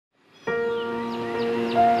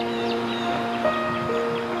Marko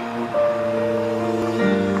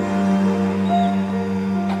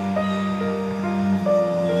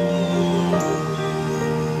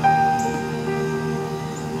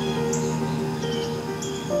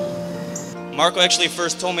actually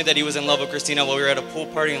first told me that he was in love with Chrystyna while we were at a pool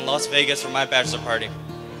party in Las Vegas for my bachelor party.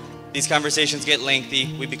 These conversations get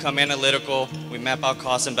lengthy, we become analytical, we map out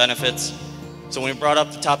costs and benefits. So when we brought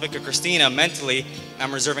up the topic of Chrystyna, mentally,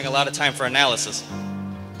 I'm reserving a lot of time for analysis.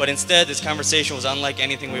 But instead, this conversation was unlike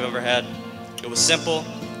anything we've ever had. It was simple,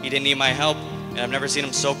 he didn't need my help, and I've never seen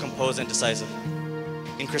him so composed and decisive.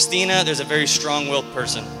 In Chrystyna, there's a very strong-willed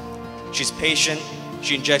person. She's patient,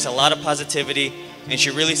 she injects a lot of positivity, and she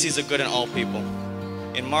really sees the good in all people.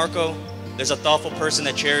 In Marko, there's a thoughtful person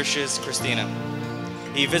that cherishes Chrystyna.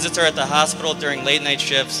 He visits her at the hospital during late night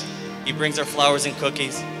shifts. He brings her flowers and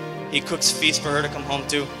cookies. He cooks feasts for her to come home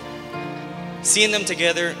to. Seeing them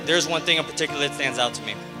together, there's one thing in particular that stands out to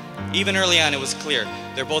me. Even early on, it was clear.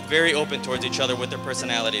 They're both very open towards each other with their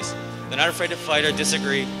personalities. They're not afraid to fight or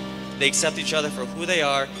disagree. They accept each other for who they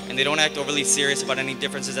are, and they don't act overly serious about any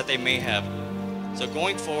differences that they may have. So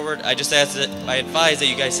going forward, I advise that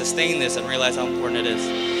you guys sustain this and realize how important it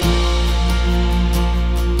is.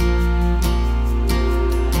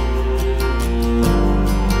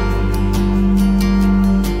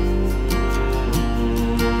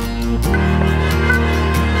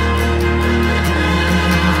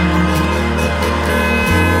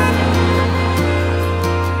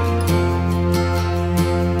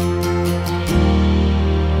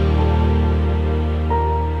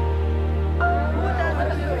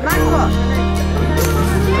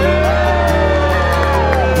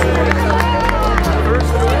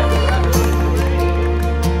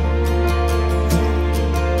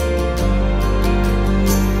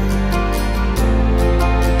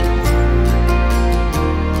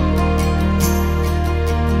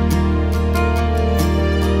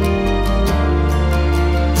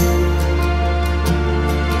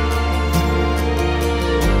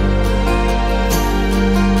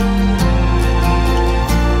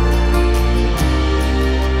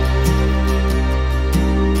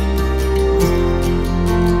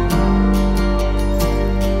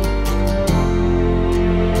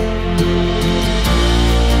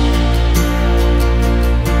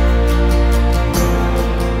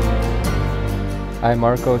 I,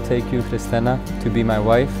 Marko, take you, Chrystyna, to be my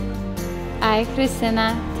wife. I,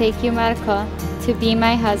 Chrystyna, take you, Marko, to be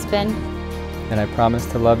my husband. And I promise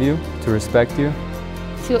to love you, to respect you,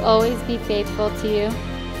 to always be faithful to you,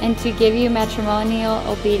 and to give you matrimonial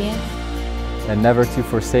obedience. and never to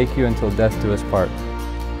forsake you until death do us part.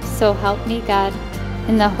 So help me God,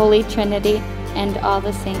 in the Holy Trinity and all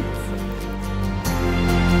the saints.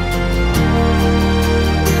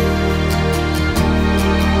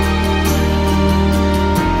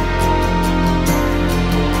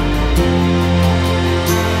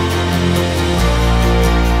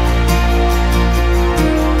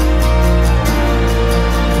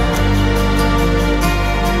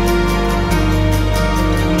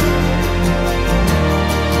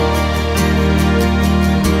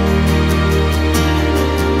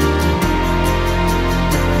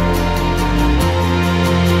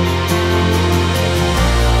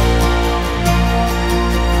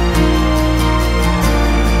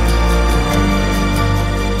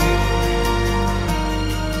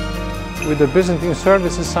 With the Byzantine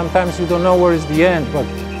services, sometimes you don't know where is the end, but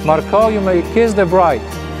Marko, you may kiss the bride.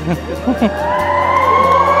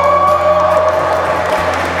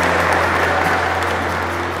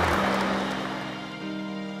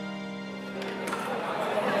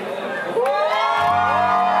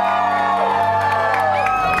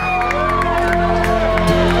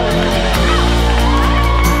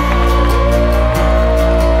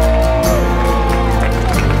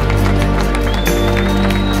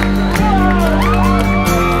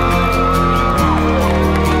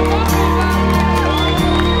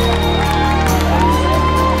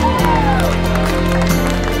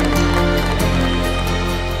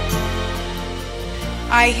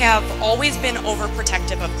 I have always been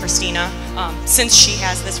overprotective of Chrystyna since she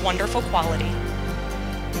has this wonderful quality.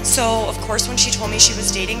 So, of course, when she told me she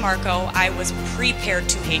was dating Marko, I was prepared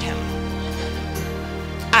to hate him.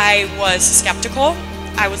 I was skeptical.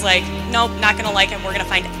 I was like, nope, not gonna like him. We're gonna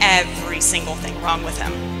find every single thing wrong with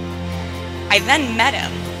him. I then met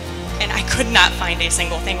him, and I could not find a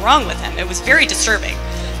single thing wrong with him. It was very disturbing,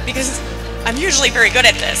 because I'm usually very good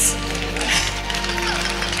at this.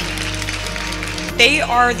 They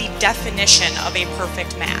are the definition of a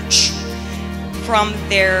perfect match. From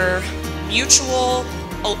their mutual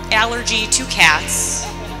allergy to cats,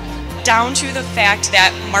 down to the fact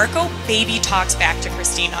that Marko baby talks back to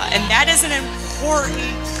Chrystyna, and that is an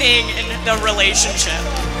important thing in the relationship.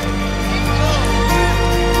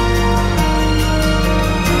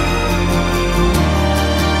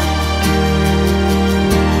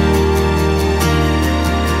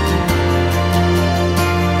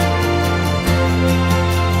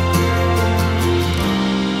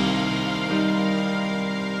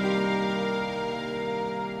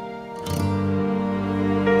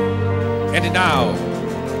 And now,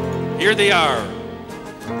 here they are,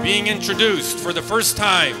 being introduced for the first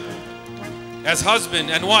time as husband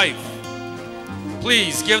and wife.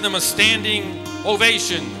 Please give them a standing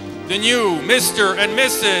ovation. The new Mr. and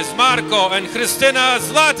Mrs. Marko and Chrystyna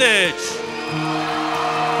Zlatic.